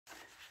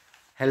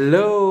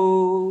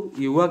Hello,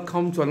 you're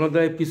welcome to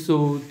another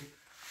episode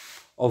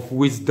of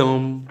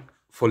Wisdom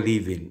for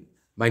Living.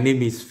 My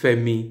name is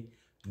Femi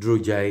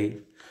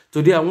Drojai.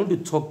 Today I want to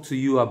talk to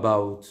you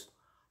about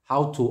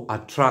how to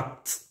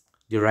attract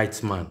the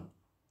right man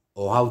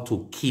or how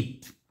to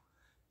keep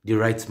the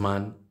right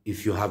man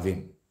if you have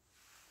him.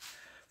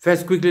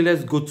 First, quickly,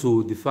 let's go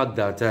to the fact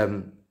that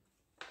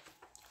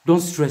don't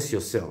stress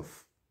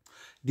yourself.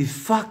 The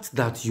fact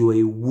that you're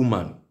a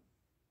woman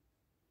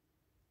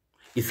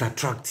is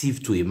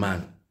attractive to a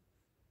man.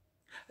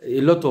 A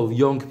lot of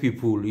young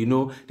people,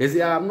 they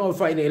say, I'm not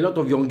finding, a lot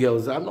of young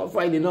girls, I'm not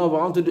finding enough, I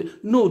want to do.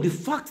 No, the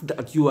fact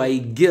that you are a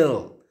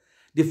girl,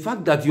 the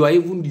fact that you are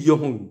even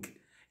young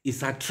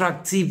is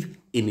attractive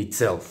in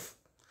itself.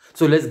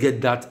 So let's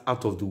get that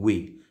out of the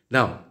way.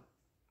 Now,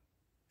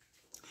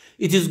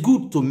 it is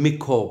good to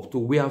make up, to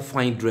wear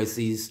fine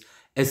dresses,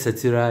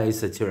 etc.,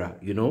 etc.,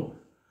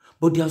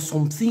 But there are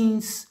some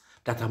things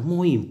that are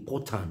more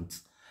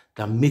important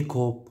than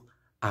makeup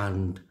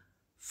and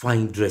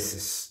fine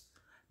dresses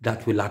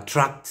that will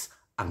attract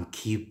and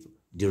keep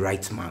the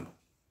right man.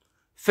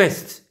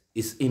 First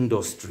is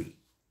industry.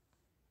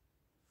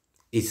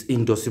 It's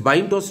industry. By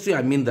industry,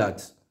 I mean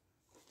that,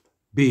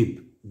 babe,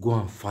 go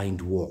and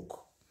find work.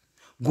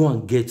 Go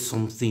and get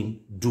something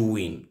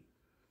doing.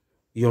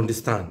 You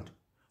understand?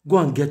 Go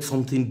and get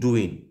something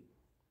doing.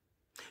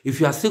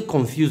 If you are still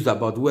confused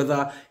about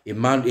whether a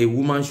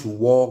woman should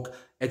work,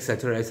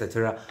 etc.,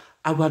 etc.,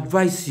 I would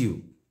advise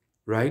you,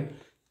 right?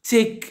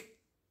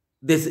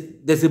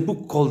 There's a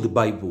book called the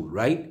Bible,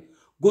 right?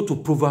 Go to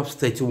Proverbs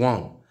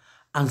 31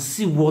 and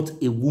see what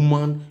a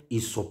woman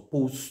is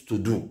supposed to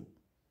do.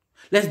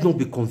 Let's not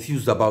be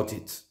confused about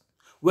it.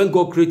 When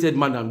God created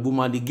man and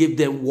woman, he gave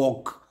them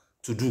work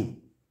to do.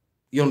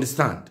 You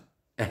understand?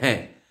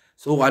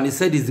 So, and he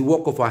said it's the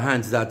work of our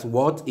hands that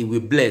what? It will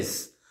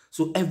bless.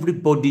 So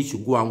everybody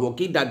should go and work.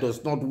 He that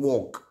does not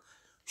work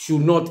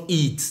should not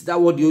eat. That's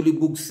what the Holy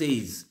Book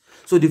says.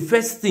 So the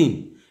first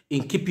thing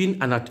in keeping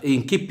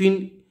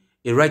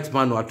a right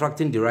man or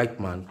attracting the right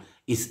man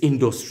is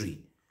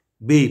industry.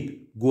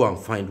 Babe, go and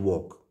find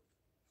work.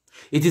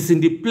 It is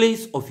in the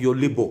place of your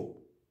labor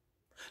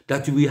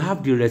that you will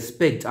have the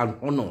respect and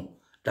honor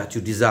that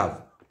you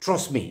deserve.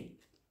 Trust me.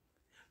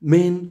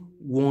 Men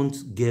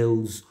want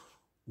girls,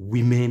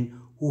 women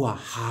who are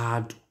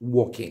hard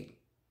working.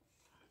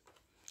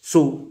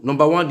 So,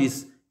 number one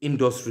is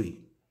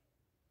industry.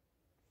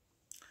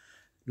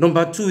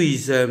 Number two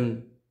is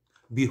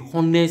be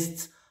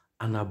honest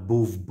and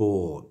above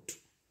board.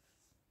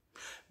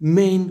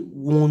 Men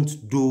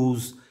want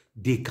those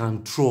they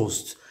can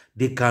trust,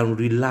 they can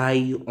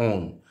rely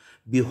on.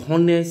 Be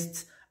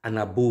honest and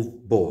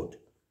above board.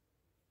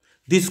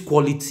 This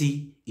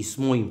quality is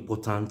more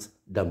important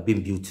than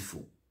being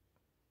beautiful.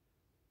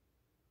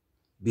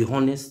 Be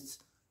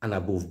honest and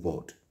above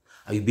board.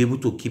 And you'll be able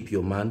to keep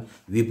your man,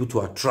 you'll be able to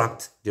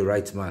attract the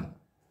right man.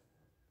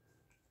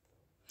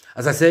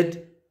 As I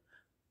said,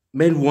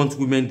 men want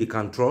women they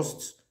can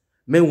trust.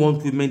 Men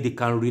want women they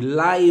can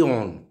rely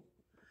on.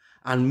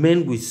 And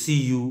men will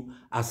see you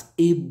as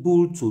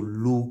able to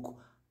look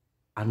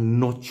and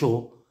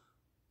nurture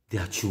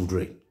their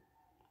children.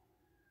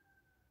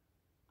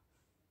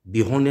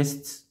 Be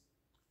honest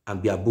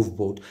and be above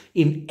board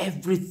in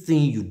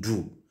everything you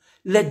do.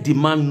 Let the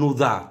man know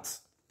that.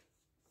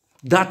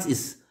 That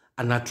is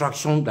an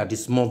attraction that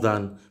is more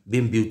than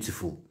being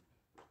beautiful.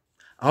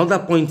 Another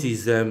point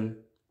is,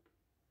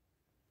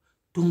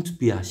 don't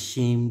be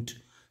ashamed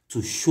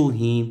to show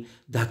him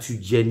that you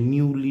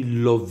genuinely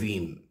love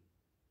him.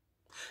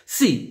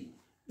 See,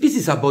 this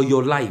is about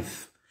your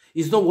life.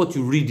 It's not what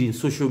you read in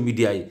social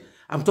media.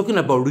 I'm talking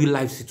about real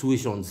life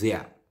situations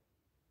here.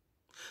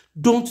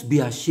 Don't be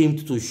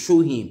ashamed to show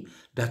him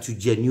that you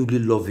genuinely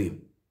love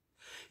him.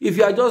 If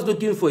you are just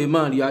looking for a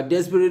man, you are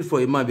desperate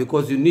for a man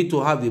because you need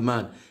to have a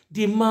man,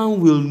 the man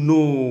will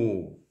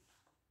know.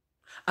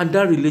 And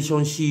that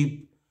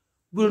relationship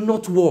will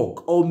not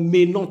work or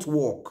may not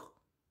work.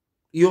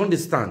 You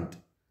understand?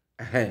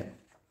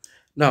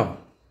 Now,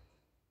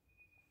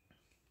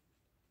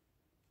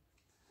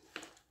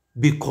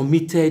 be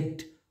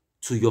committed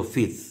to your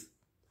faith.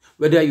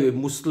 Whether you're a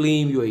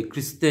Muslim, you're a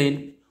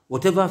Christian,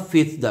 whatever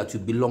faith that you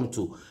belong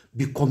to,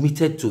 be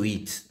committed to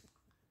it.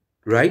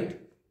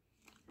 Right?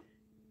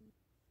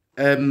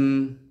 Let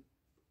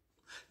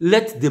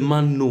the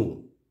man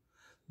know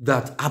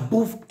that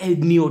above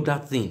any other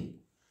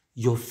thing,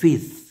 your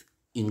faith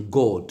in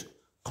God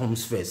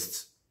comes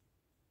first.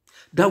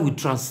 That will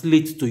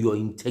translate to your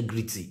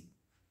integrity.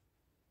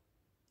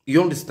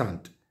 You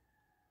understand?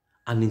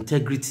 And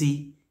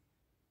integrity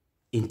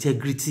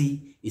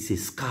is a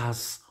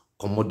scarce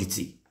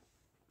commodity.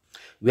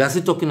 We are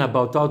still talking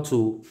about how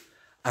to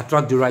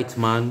attract the right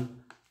man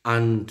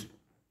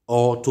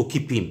or to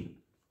keep him.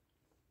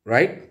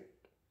 Right?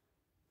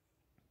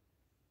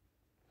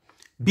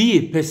 Be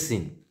a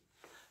person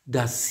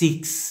that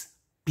seeks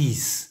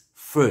peace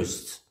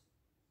first.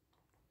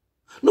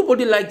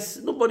 Nobody likes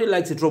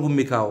a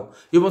troublemaker.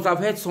 You must have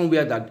heard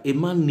somewhere that a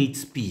man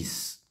needs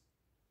peace.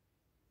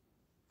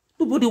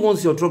 Nobody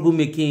wants your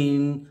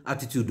troublemaking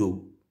attitude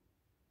though.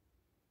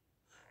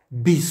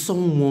 Be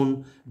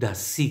someone that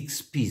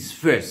seeks peace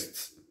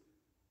first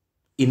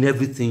in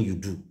everything you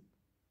do.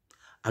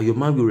 And your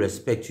man will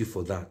respect you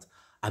for that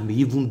and may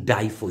even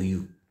die for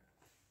you.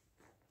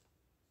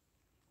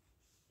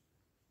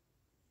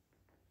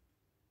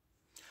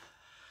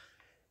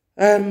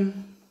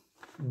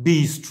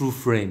 Be his true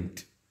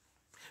friend.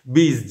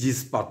 Be his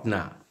gist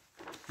partner.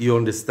 You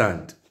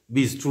understand?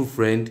 Be his true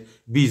friend.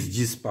 Be his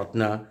gist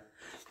partner.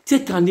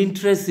 Take an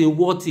interest in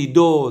what he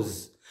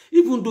does.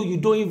 Even though you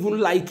don't even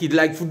like it,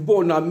 like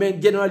football. Now,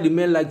 generally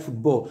men like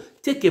football.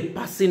 Take a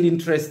passing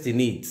interest in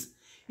it.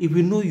 If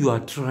you know you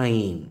are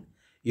trying,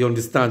 you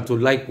understand, to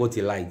like what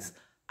he likes,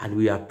 and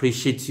we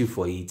appreciate you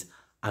for it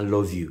and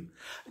love you.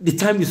 The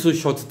time is so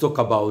short to talk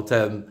about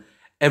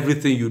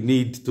everything you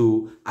need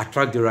to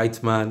attract the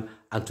right man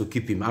and to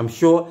keep him. I'm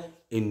sure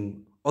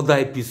in other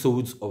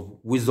episodes of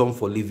Wisdom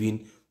for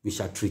Living, we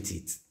shall treat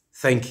it.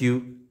 Thank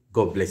you.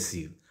 God bless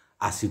you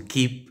as you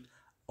keep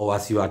or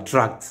as you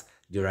attract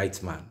the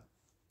right man.